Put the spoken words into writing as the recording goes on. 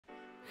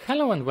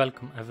Hello and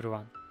welcome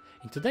everyone.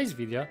 In today's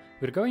video,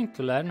 we're going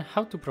to learn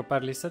how to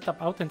properly set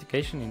up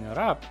authentication in your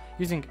app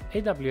using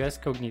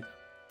AWS Cognito.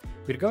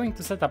 We're going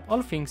to set up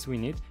all things we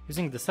need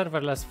using the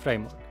serverless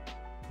framework.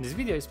 This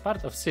video is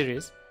part of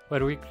series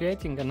where we're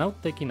creating a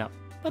note-taking app,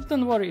 but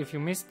don't worry if you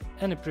missed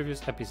any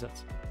previous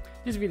episodes.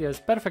 This video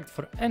is perfect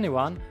for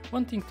anyone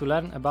wanting to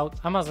learn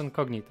about Amazon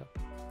Cognito.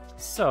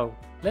 So,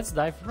 let's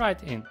dive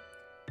right in.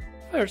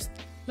 First,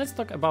 let's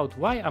talk about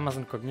why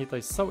Amazon Cognito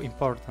is so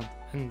important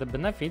and the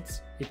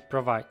benefits it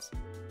provides.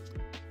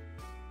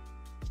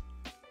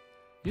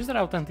 User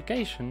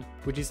authentication,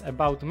 which is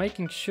about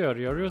making sure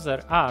your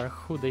users are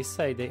who they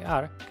say they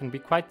are, can be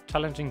quite a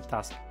challenging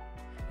task.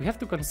 We have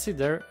to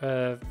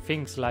consider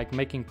things like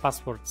making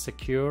passwords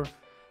secure,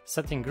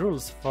 setting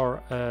rules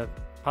for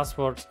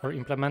passwords, or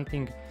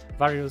implementing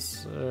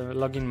various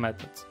login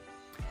methods,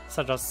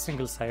 such as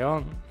single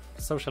sign-on,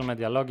 social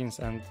media logins,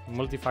 and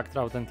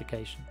multi-factor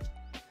authentication.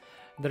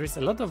 There is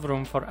a lot of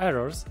room for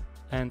errors,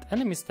 and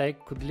any mistake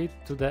could lead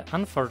to the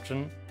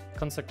unfortunate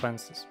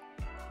consequences.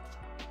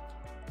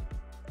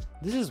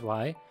 This is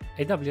why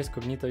AWS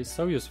Cognito is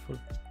so useful.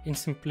 It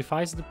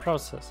simplifies the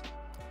process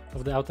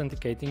of the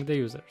authenticating the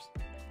users.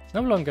 No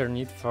longer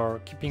need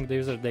for keeping the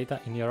user data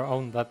in your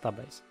own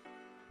database.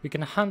 We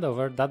can hand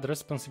over that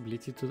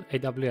responsibility to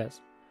AWS.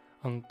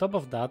 On top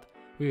of that,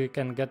 we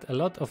can get a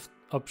lot of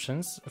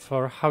options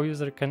for how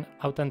user can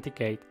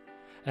authenticate,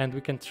 and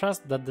we can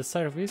trust that the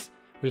service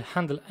will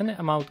handle any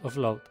amount of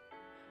load.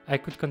 I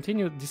could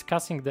continue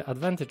discussing the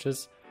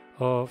advantages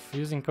of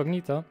using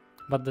Cognito,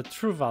 but the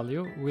true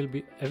value will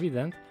be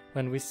evident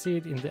when we see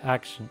it in the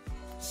action.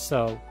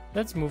 So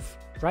let's move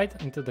right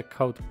into the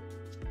code.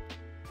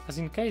 As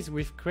in case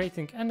with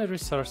creating any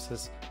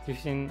resources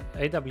within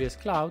AWS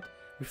Cloud,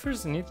 we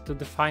first need to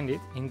define it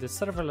in the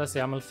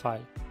Serverless.yml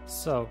file.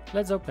 So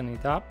let's open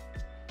it up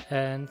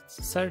and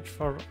search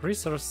for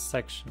resource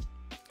section.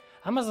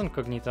 Amazon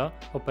Cognito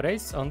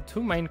operates on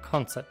two main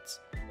concepts,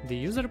 the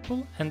user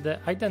pool and the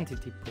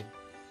identity pool.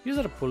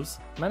 User pools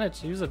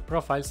manage user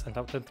profiles and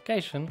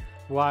authentication,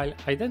 while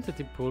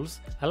identity pools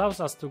allows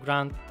us to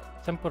grant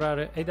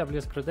temporary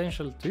AWS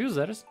credentials to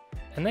users,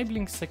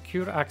 enabling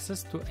secure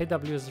access to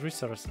AWS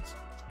resources.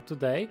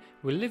 Today,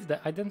 we'll leave the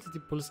identity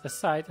pools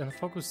aside and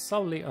focus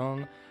solely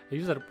on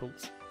user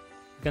pools.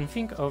 You can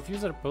think of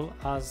user pool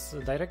as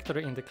a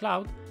directory in the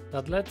cloud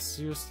that lets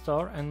you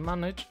store and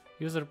manage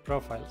user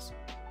profiles.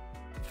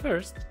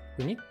 First,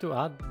 we need to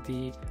add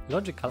the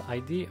logical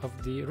ID of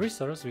the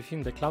resource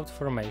within the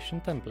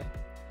CloudFormation template.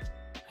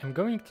 I'm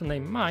going to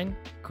name mine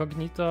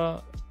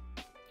Cognito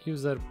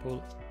user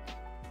pool.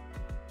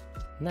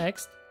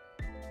 Next,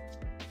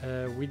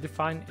 we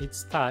define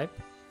its type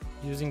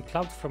using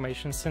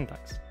CloudFormation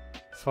syntax.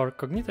 For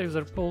Cognito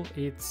user pool,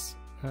 it's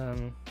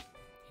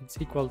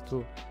equal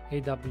to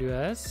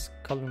AWS :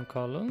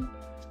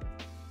 Cognito :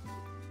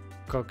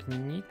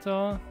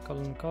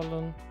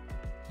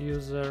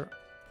 user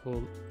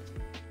pool.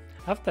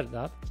 After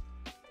that,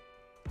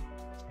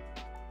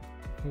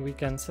 we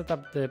can set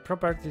up the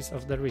properties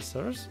of the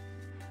resource.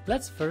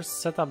 Let's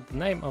first set up the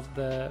name of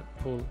the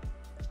pool.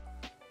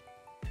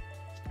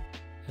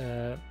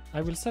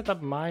 I will set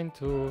up mine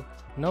to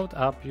Node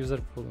App User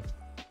Pool.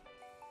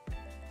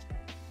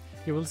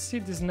 You will see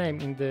this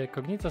name in the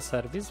Cognito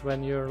service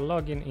when you're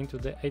logging into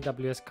the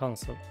AWS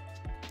console.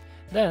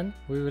 Then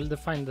we will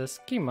define the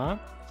schema,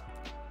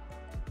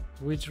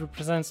 which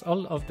represents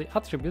all of the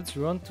attributes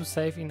we want to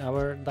save in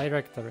our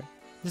directory.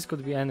 This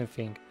could be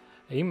anything: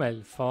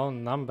 email,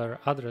 phone, number,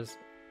 address,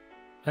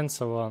 and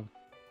so on.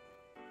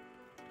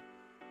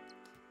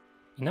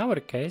 In our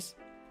case,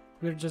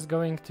 we're just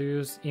going to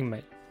use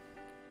email.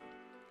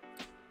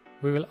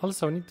 We will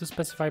also need to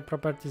specify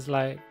properties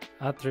like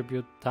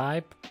attribute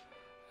type,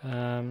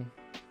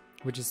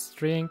 which is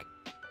string,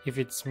 if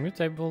it's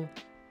mutable,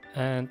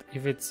 and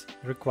if it's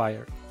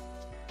required.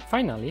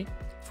 Finally,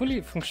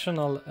 fully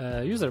functional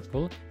user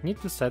pool need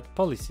to set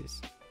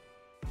policies.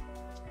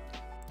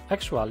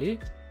 Actually,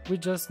 we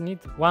just need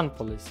one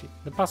policy,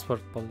 the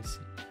password policy.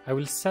 I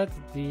will set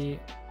the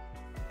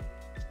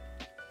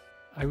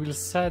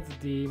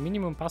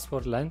minimum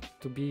password length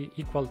to be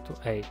equal to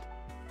 8.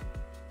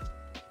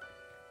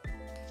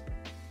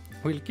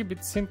 We'll keep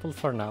it simple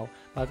for now,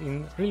 but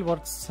in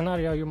real-world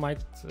scenario you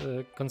might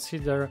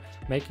consider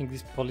making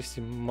this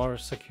policy more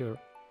secure.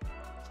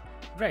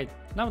 Great,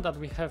 now that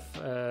we have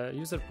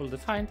user pool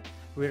defined,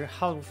 we're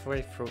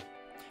halfway through.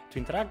 To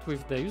interact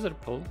with the user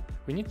pool,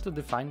 we need to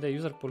define the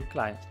user pool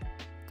client.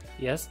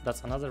 Yes,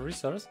 that's another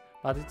resource,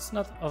 but it's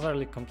not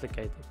overly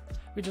complicated.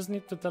 We just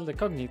need to tell the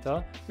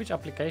Cognito which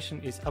application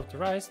is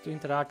authorized to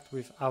interact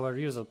with our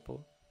user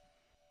pool.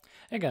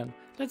 Again,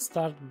 let's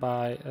start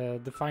by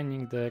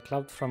defining the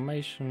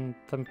CloudFormation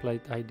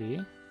template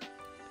ID.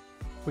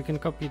 We can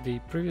copy the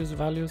previous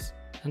values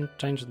and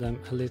change them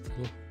a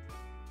little.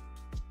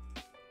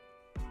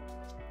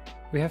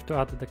 We have to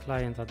add the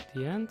client at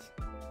the end.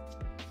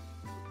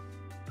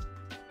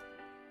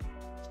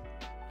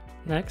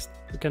 Next,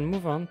 we can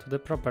move on to the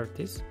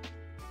properties.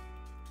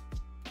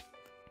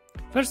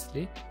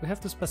 Firstly, we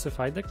have to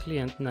specify the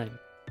client name.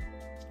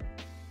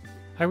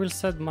 I will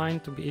set mine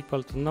to be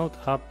equal to node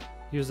app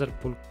user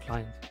pool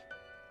client.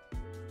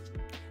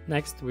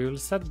 Next, we will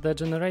set the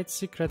generate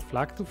secret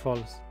flag to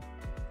false.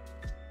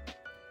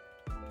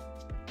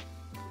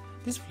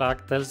 This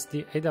flag tells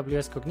the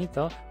AWS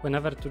Cognito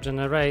whenever to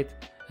generate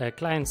a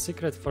client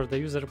secret for the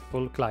user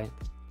pool client.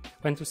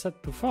 When to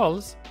set to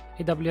false,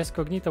 AWS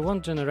Cognito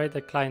won't generate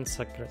a client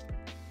secret.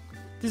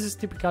 This is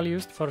typically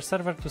used for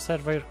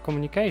server-to-server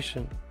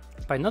communication.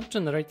 By not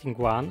generating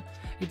one,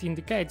 it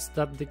indicates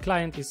that the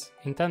client is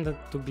intended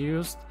to be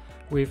used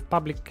with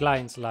public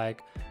clients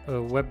like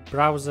web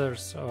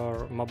browsers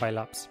or mobile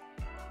apps.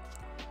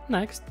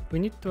 Next, we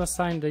need to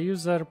assign the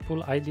user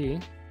pool ID.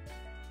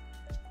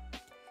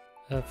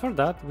 For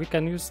that, we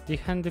can use the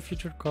handy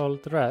feature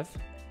called ref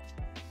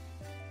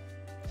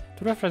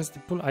to reference the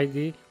pool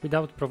ID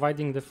without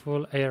providing the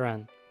full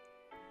ARN.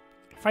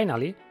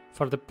 Finally,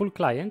 for the pool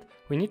client,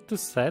 we need to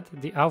set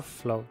the auth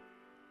flow.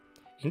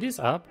 In this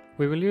app,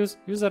 we will use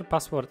user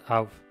password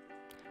auth,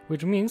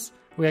 which means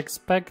we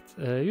expect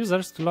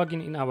users to log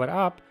in our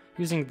app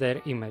using their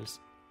emails.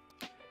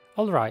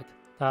 Alright,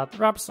 that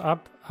wraps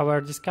up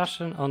our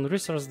discussion on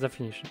resource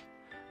definition.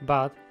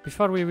 But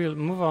before we will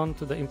move on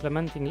to the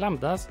implementing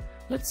lambdas,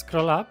 let's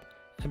scroll up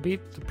a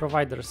bit to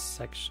providers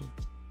section.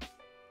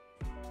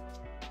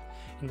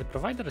 In the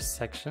providers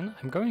section,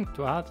 I'm going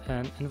to add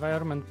an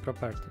environment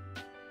property.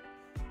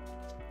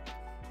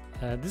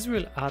 This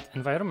will add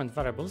environment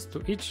variables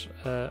to each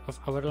of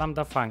our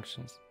Lambda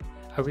functions.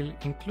 I will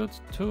include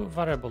two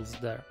variables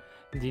there,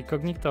 the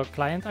Cognito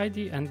client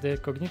ID and the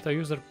Cognito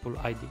user pool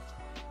ID.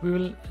 We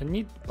will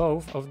need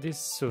both of these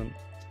soon.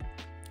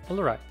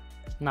 Alright,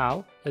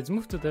 now let's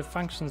move to the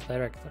functions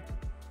directory.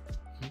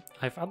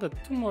 I've added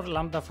two more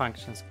Lambda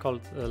functions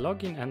called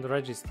login and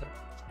register.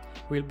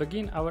 We'll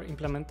begin our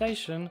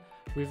implementation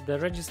with the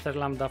register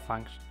Lambda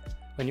function.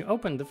 When you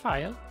open the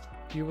file,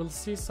 you will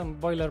see some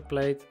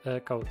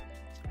boilerplate code.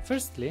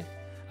 Firstly,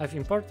 I've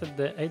imported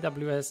the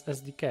AWS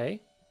SDK,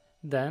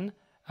 then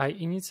I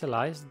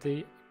initialized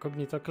the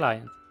Cognito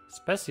client,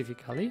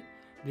 specifically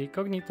the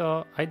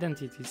Cognito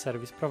Identity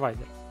Service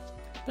Provider.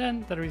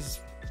 Then there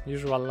is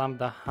usual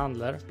Lambda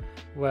handler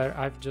where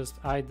I've just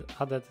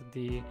added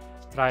the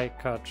try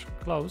catch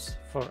clause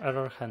for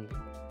error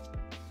handling.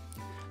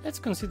 Let's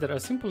consider a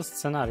simple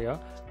scenario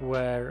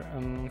where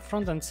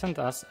frontend sent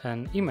us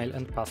an email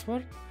and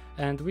password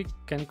and we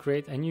can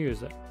create a new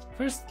user.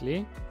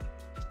 Firstly,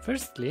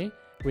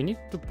 we need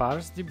to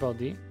parse the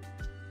body,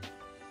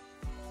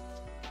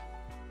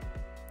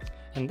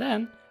 and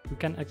then we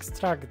can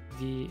extract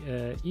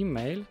the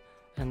email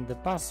and the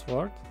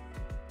password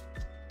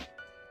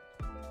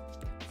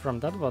from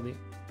that body.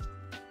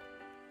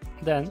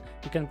 Then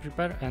we can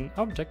prepare an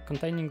object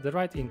containing the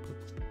right input.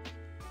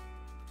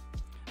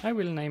 I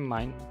will name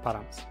mine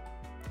params.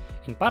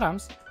 In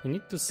params, we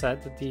need to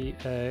set the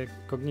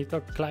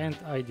Cognito client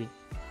ID.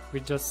 We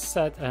just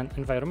set an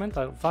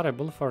environmental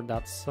variable for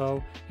that,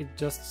 so it's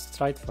just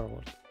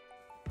straightforward.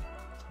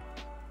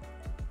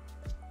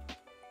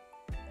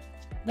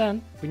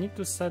 Then we need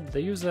to set the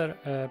user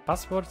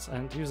passwords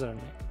and username.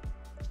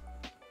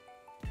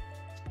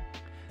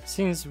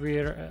 Since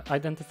we're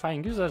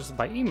identifying users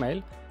by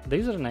email, the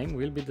username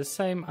will be the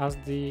same as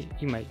the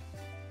email.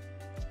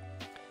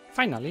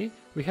 Finally,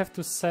 we have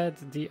to set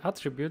the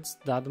attributes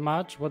that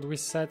match what we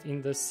set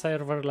in the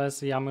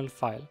Serverless.yml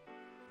file.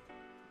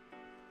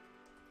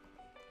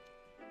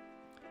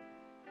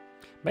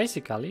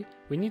 Basically,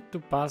 we need to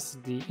pass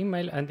the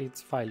email and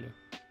its value.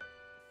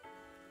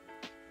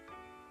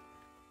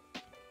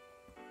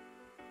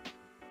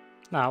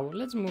 Now,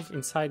 let's move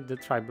inside the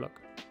try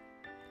block.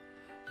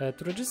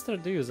 To register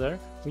the user,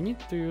 we need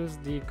to use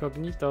the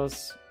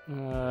Cognito's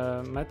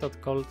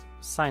method called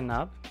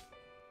signup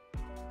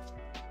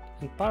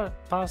and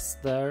pass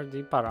there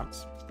the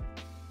params.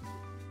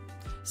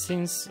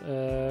 Since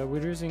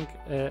we're using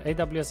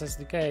AWS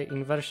SDK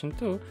in version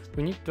 2,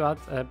 we need to add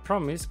a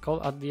promise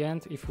call at the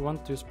end if we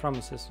want to use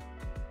promises.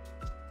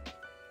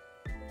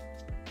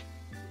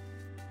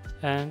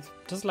 And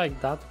just like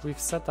that, we've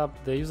set up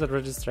the user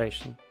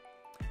registration.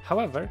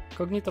 However,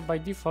 Cognito by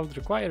default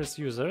requires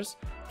users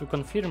to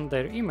confirm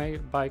their email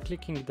by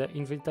clicking the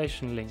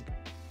invitation link.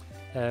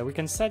 We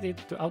can set it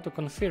to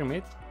auto-confirm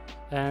it,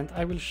 and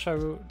I will show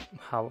you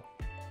how.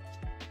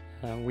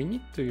 We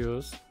need to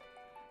use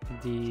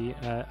the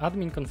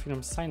admin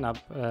confirm signup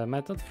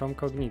method from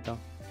Cognito.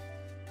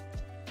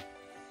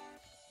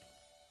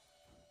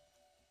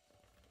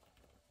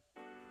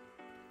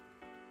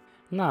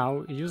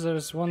 Now,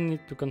 users won't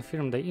need to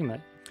confirm the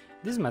email.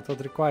 This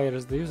method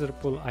requires the user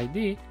pool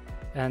ID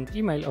and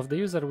email of the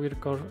user we're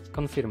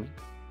confirming.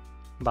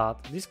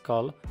 But this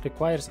call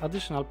requires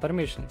additional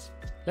permissions.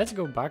 Let's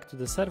go back to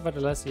the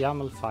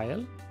Serverless.yml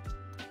file.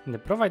 In the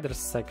providers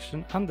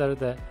section, under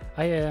the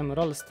IAM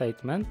role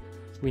statement,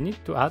 we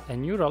need to add a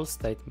new role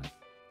statement.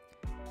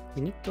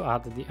 We need to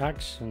add the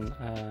action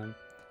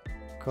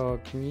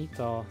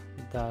cognito-idp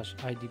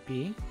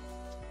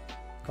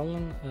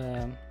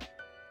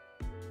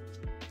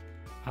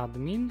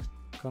admin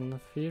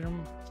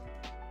confirm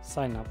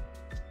signup.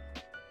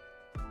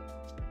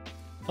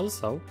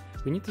 Also,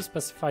 we need to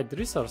specify the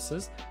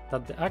resources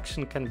that the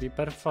action can be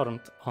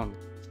performed on.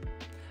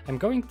 I'm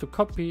going to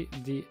copy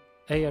the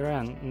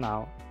ARN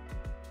now.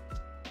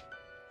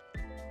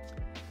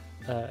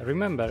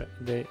 Remember,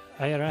 the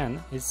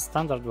ARN is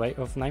standard way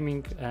of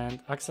naming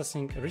and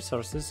accessing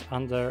resources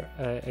under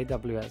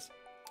AWS.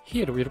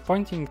 Here we're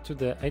pointing to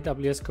the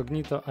AWS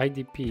Cognito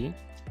IDP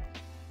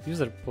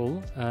user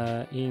pool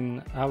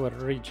in our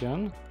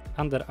region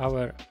under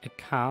our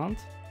account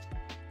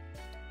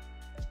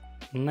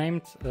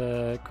named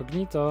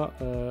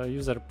Cognito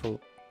user pool.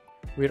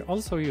 We're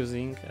also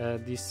using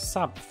this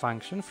sub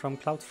function from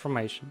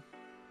CloudFormation.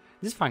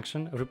 This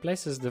function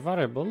replaces the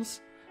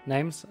variables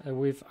names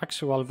with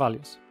actual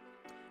values.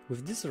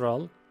 With this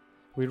role,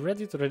 we're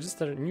ready to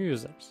register new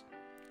users.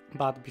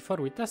 But before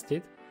we test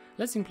it,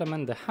 let's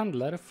implement the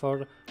handler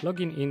for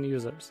logging in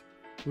users.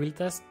 We'll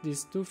test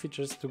these two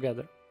features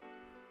together.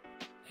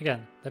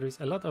 Again, there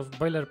is a lot of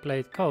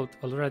boilerplate code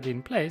already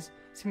in place,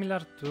 similar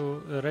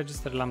to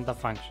register lambda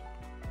function.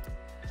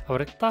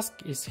 Our task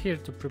is here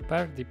to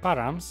prepare the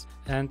params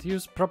and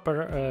use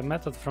proper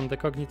method from the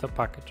Cognito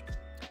package.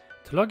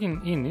 To log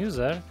in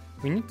user,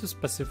 we need to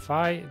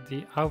specify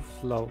the auth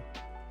flow.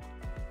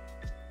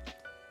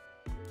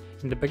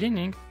 In the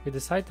beginning, we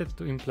decided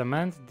to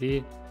implement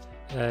the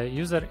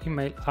user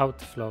email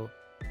outflow.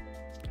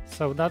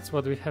 So that's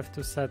what we have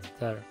to set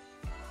there.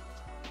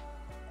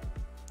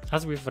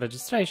 As with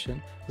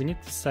registration, we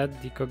need to set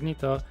the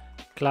Cognito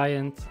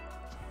client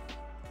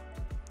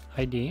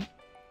ID.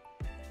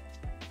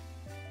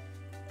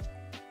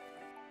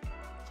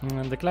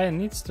 And the client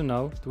needs to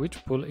know to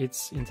which pool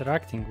it's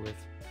interacting with.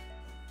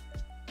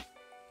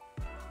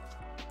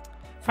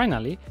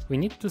 Finally, we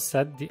need to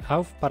set the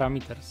auth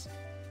parameters.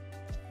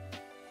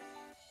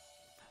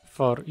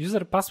 For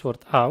user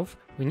password auth,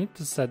 we need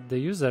to set the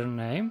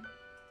username,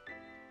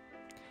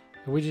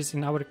 which is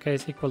in our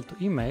case equal to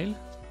email,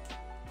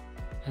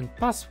 and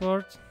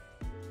password,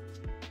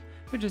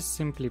 which is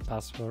simply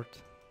password.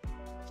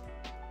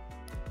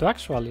 To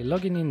actually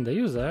log in the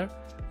user,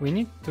 we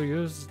need to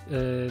use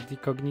the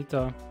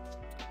Cognito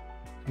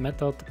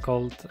method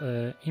called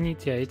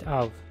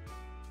initiateAuth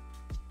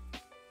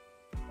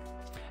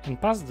and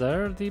pass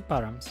there the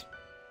params.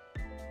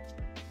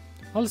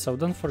 Also,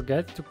 don't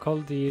forget to call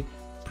the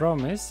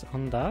promise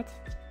on that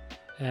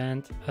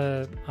and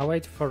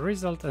await for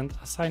result and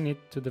assign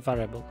it to the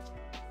variable.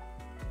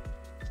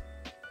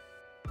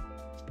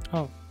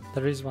 Oh,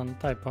 there is one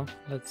typo.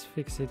 Let's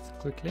fix it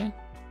quickly.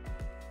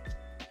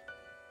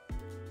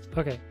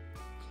 Okay.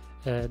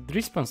 The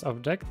response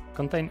object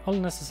contains all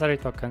necessary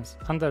tokens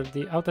under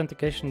the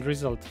authentication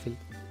result field.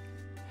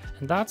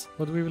 And that's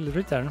what we will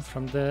return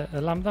from the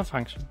lambda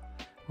function.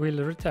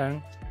 We'll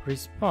return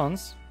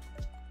response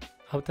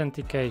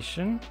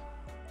authentication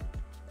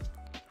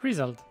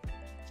result.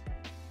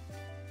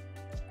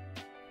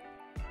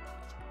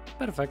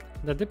 Perfect,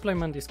 the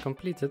deployment is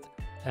completed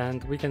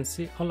and we can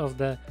see all of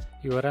the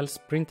URLs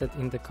printed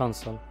in the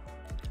console.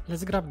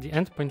 Let's grab the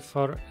endpoint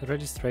for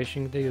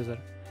registering the user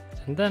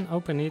and then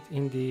open it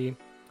in the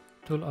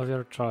tool of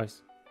your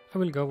choice. I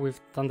will go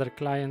with Thunder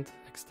Client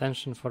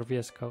extension for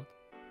VS Code.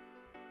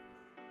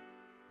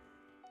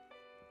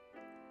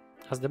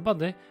 As the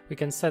body, we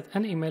can set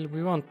any email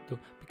we want to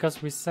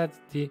because we set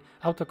the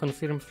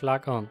autoconfirm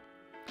flag on.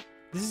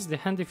 This is the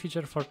handy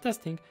feature for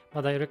testing,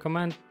 but I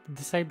recommend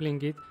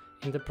disabling it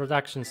in the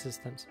production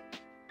systems.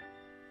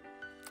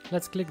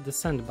 Let's click the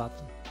send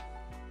button.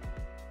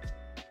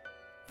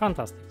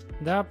 Fantastic!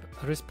 The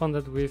app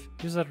responded with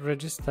user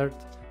registered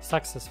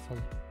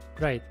successfully.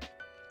 Great!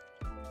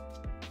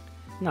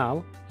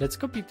 Now let's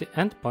copy the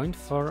endpoint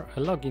for a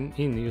login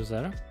in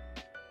user.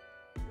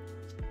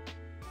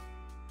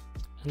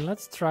 And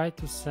let's try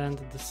to send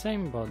the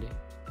same body.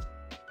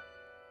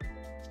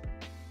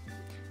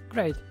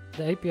 Great,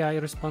 the API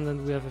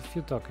responded with a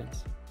few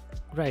tokens.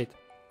 Great.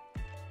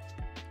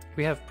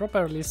 We have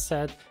properly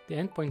set the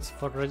endpoints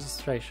for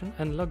registration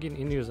and login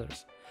in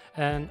users.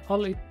 And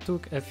all it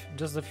took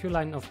just a few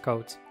lines of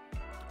code.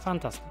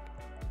 Fantastic.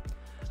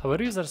 Our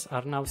users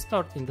are now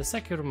stored in the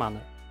secure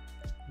manner.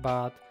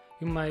 But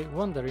you may be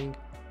wondering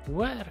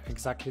where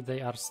exactly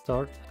they are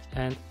stored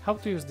and how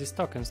to use these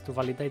tokens to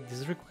validate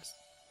this request.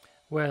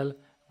 Well,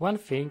 one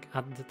thing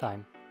at a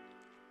time.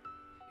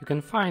 You can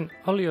find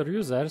all your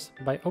users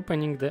by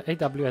opening the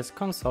AWS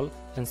console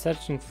and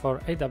searching for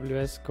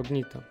AWS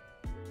Cognito.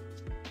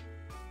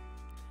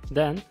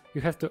 Then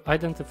you have to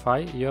identify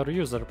your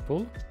user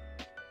pool.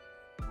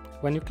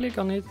 When you click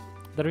on it,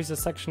 there is a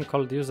section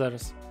called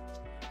users.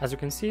 As you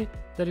can see,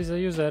 there is a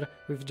user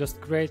we've just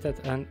created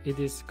and it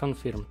is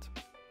confirmed.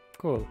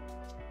 Cool.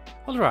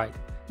 Alright,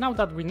 now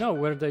that we know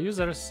where the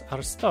users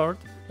are stored,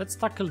 let's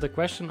tackle the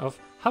question of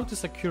how to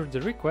secure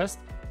the request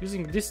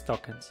using these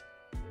tokens.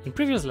 In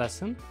previous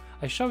lesson,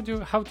 I showed you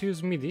how to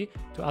use MIDI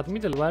to add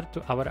middleware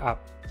to our app.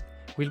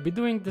 We'll be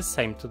doing the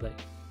same today.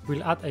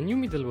 We'll add a new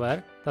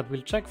middleware that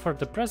will check for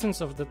the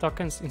presence of the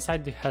tokens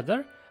inside the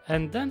header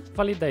and then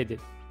validate it.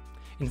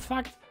 In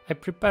fact, I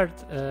prepared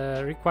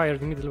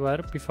required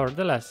middleware before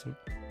the lesson.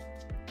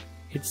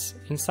 It's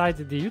inside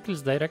the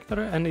utils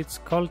directory and it's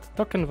called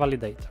token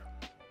validator.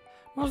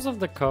 Most of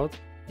the code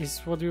is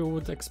what you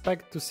would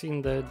expect to see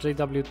in the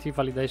JWT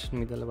validation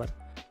middleware.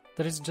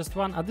 There is just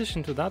one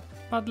addition to that,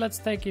 but let's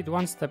take it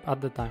one step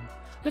at a time.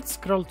 Let's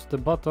scroll to the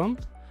bottom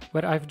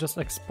where I've just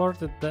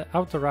exported the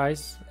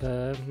authorize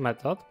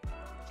method.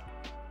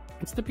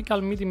 It's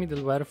typical MIDI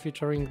middleware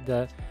featuring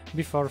the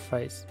before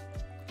phase.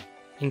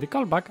 In the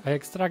callback, I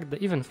extract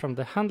the event from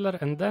the handler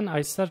and then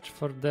I search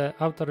for the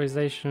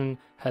authorization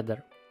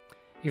header.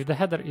 If the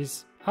header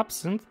is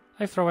absent,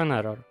 I throw an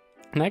error.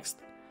 Next,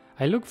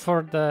 I look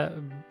for the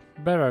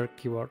bearer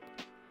keyword.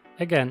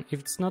 Again, if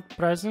it's not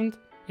present,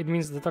 it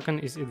means the token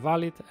is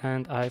invalid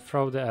and I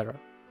throw the error.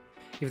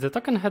 If the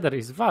token header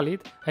is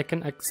valid, I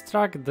can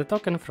extract the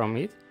token from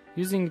it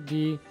using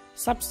the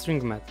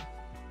substring method.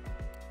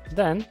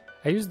 Then,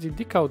 I use the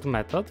decode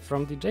method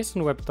from the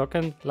JSON Web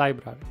Token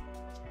library.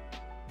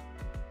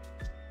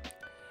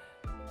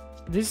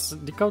 This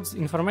decodes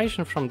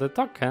information from the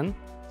token,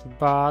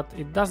 but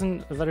it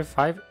doesn't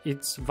verify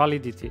its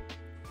validity.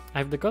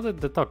 I've decoded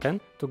the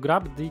token to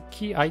grab the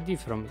key ID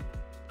from it.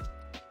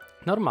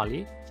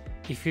 Normally,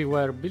 if we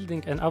were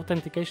building an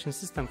authentication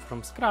system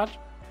from scratch,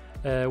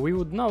 we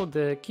would know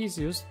the keys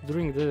used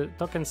during the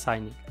token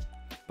signing.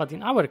 But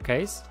in our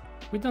case,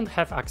 we don't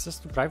have access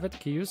to private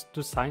key used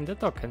to sign the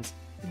tokens.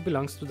 It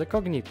belongs to the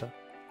Cognito.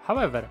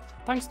 However,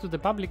 thanks to the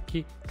public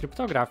key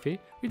cryptography,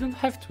 we don't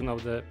have to know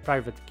the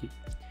private key.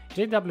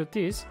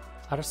 JWTs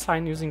are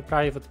signed using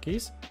private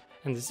keys,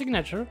 and the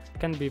signature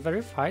can be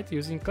verified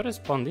using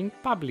corresponding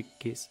public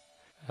keys.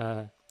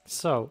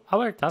 So,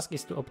 our task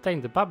is to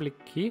obtain the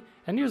public key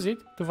and use it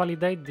to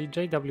validate the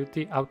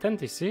JWT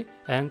authenticity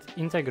and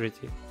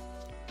integrity.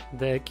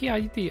 The key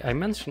ID I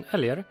mentioned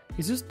earlier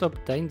is used to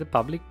obtain the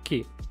public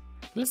key.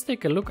 Let's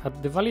take a look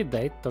at the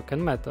validate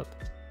token method.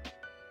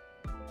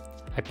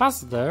 I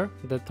pass there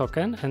the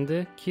token and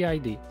the key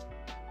ID.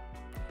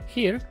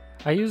 Here,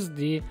 I use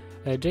the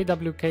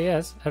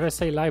JWKS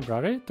RSA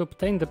library to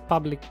obtain the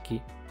public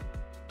key.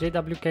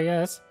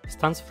 JWKS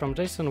stands from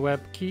JSON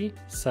Web Key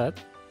Set.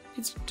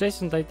 It's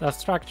JSON data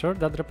structure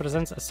that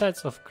represents a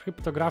set of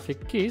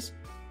cryptographic keys,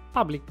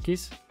 public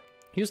keys,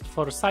 used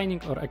for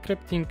signing or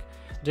encrypting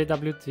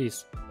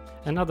JWTs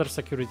and other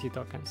security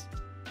tokens.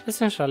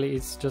 Essentially,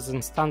 it's just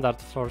a standard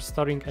for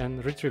storing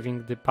and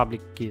retrieving the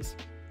public keys.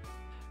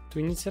 To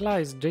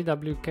initialize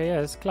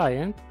JWKS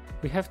client,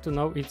 we have to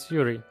know its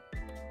URI.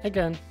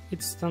 Again,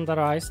 it's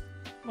standardized.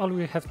 All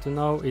we have to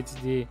know is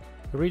the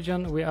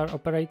region we are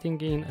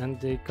operating in and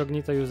the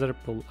Cognito user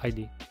pool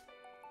ID.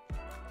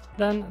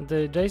 Then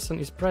the JSON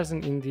is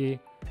present in the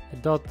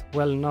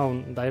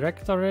 .wellknown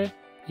directory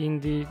in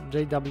the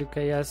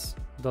jwks.json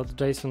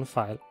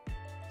file.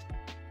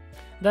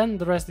 Then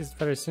the rest is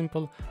very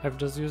simple. I've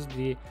just used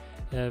the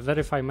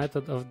verify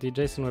method of the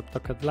JSON Web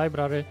Token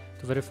library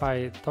to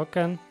verify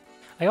token.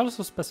 I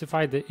also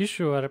specify the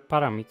issuer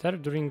parameter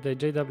during the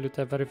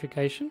JWT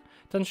verification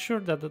to ensure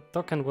that the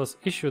token was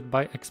issued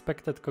by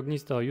expected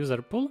Cognito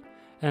user pool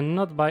and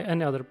not by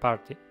any other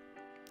party.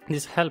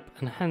 This helps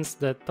enhance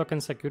the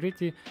token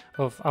security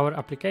of our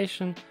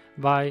application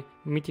by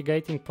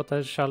mitigating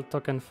potential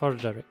token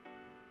forgery.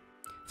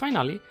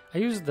 Finally, I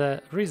use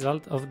the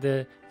result of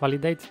the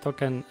validate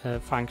token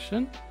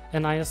function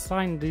and I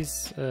assign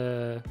this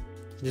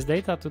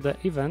data to the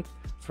event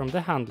from the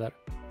handler.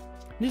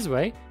 This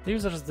way, the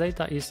user's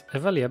data is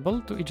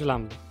available to each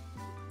lambda.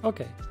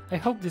 Okay, I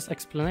hope this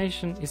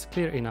explanation is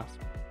clear enough.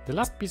 The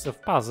last piece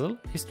of puzzle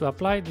is to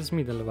apply this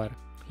middleware.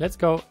 Let's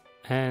go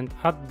and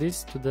add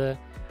this to the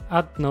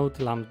add_node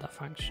lambda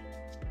function.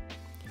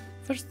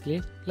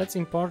 Firstly, let's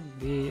import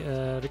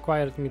the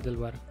required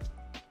middleware.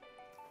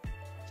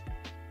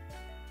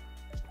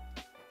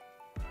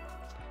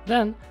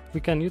 Then we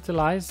can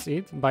utilize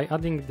it by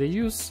adding the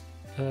use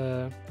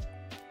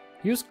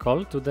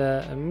call to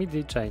the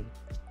MIDI chain.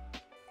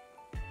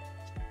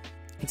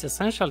 It's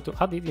essential to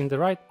add it in the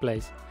right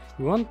place.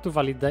 We want to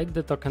validate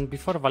the token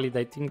before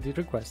validating the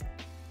request.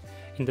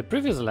 In the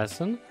previous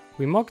lesson,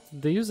 we mocked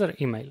the user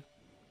email.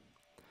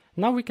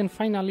 Now we can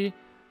finally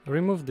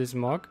remove this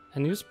mock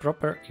and use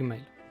proper email.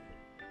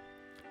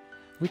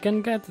 We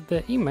can get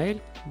the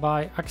email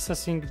by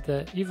accessing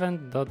the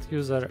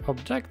event.user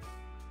object.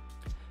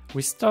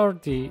 We store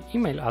the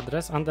email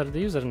address under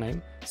the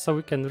username, so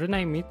we can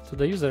rename it to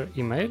the user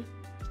email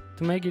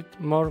to make it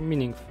more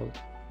meaningful.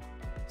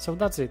 So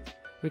that's it.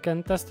 We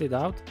can test it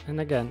out, and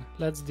again,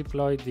 let's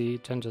deploy the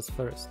changes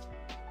first.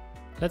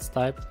 Let's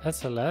type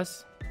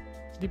SLS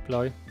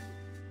deploy.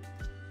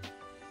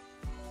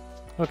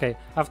 Okay,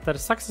 after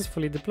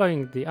successfully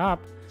deploying the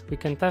app, we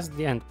can test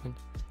the endpoint.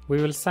 We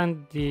will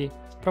send the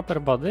proper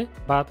body,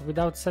 but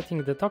without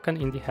setting the token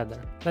in the header.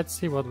 Let's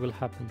see what will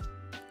happen.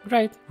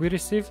 Great, we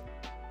received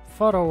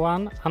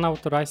 401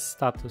 unauthorized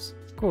status.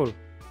 Cool.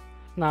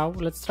 Now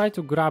let's try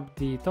to grab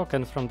the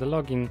token from the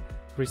login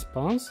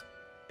response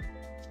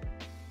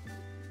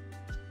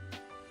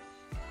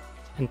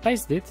and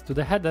paste it to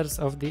the headers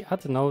of the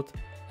add_node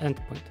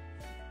endpoint.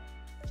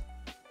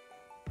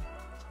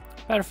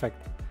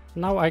 Perfect.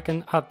 Now I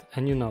can add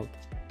a new node.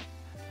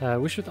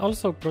 We should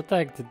also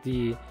protect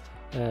the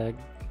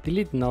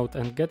delete node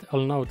and get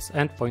all nodes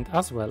endpoint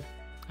as well.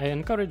 I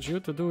encourage you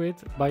to do it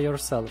by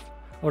yourself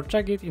or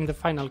check it in the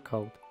final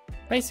code.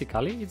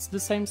 Basically, it's the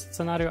same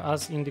scenario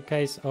as in the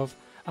case of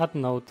add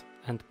node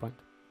endpoint.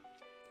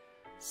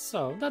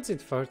 So that's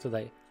it for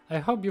today. I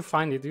hope you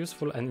find it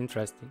useful and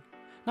interesting.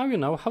 Now you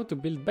know how to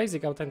build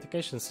basic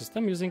authentication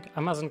system using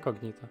Amazon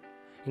Cognito.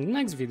 In the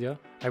next video,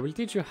 I will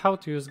teach you how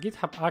to use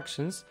GitHub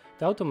Actions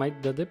to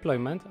automate the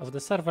deployment of the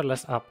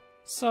serverless app,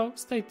 so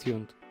stay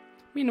tuned.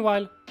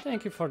 Meanwhile,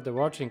 thank you for the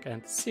watching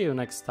and see you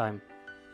next time.